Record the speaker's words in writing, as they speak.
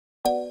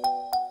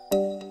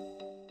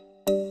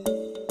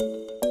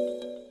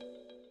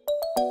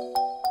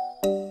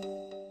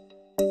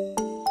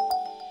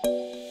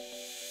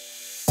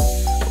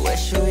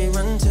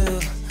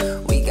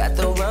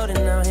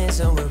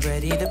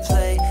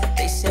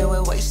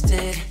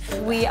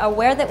we are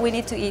aware that we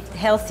need to eat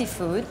healthy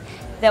food,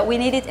 that we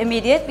need it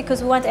immediate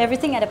because we want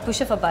everything at a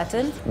push of a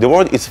button. The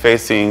world is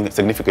facing a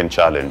significant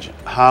challenge: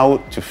 how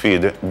to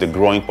feed the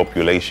growing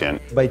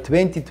population. By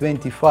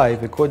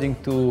 2025, according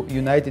to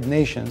United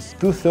Nations,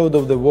 2/3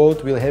 of the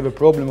world will have a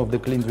problem of the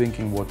clean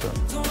drinking water.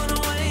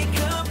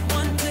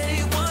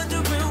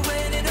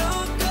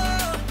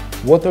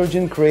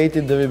 Evogene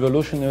created the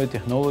revolutionary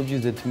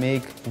technologies that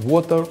make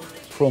water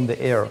from the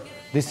air.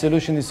 This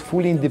solution is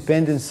fully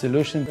independent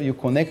solution. You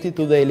connect it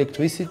to the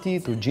electricity,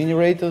 to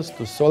generators,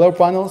 to solar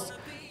panels,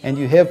 and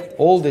you have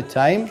all the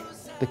time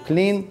the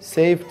clean,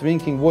 safe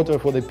drinking water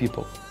for the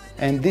people.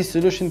 And this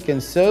solution can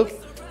serve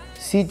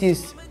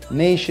cities,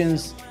 nations,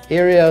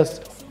 areas,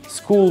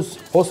 schools,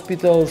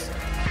 hospitals.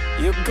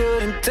 Your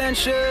good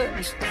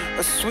intentions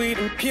are sweet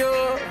and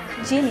pure.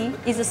 Genie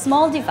is a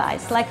small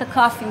device, like a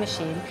coffee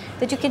machine,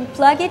 that you can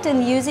plug it and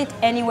use it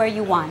anywhere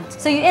you want.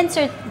 So you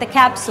insert the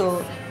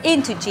capsule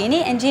into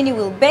Genie, and Genie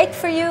will bake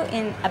for you.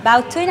 In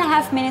about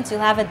 2.5 minutes,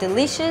 you'll have a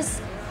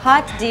delicious,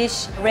 hot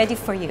dish ready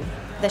for you.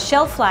 The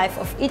shelf life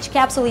of each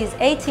capsule is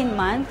 18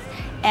 months,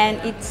 and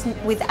it's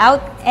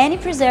without any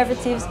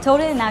preservatives,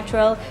 totally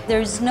natural.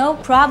 There is no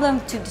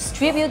problem to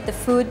distribute the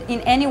food in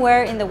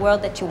anywhere in the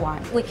world that you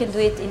want. We can do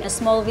it in a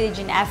small village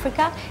in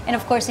Africa, and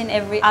of course in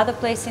every other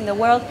place in the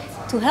world,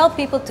 to help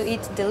people to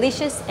eat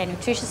delicious and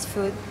nutritious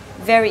food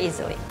very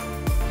easily.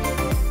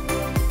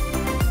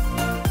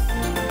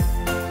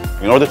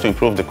 In order to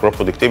improve the crop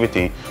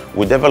productivity,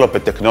 we develop a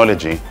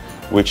technology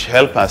which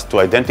help us to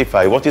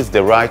identify what is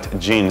the right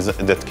genes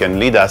that can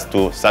lead us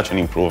to such an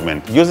improvement.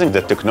 Using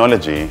the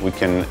technology, we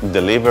can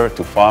deliver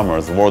to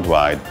farmers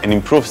worldwide an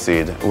improved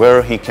seed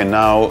where he can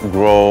now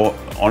grow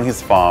on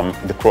his farm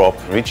the crop,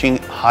 reaching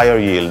higher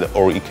yield,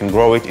 or he can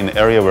grow it in an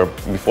area where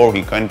before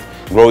he can't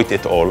grow it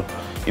at all,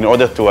 in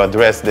order to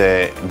address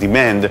the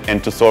demand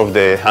and to solve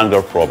the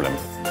hunger problem.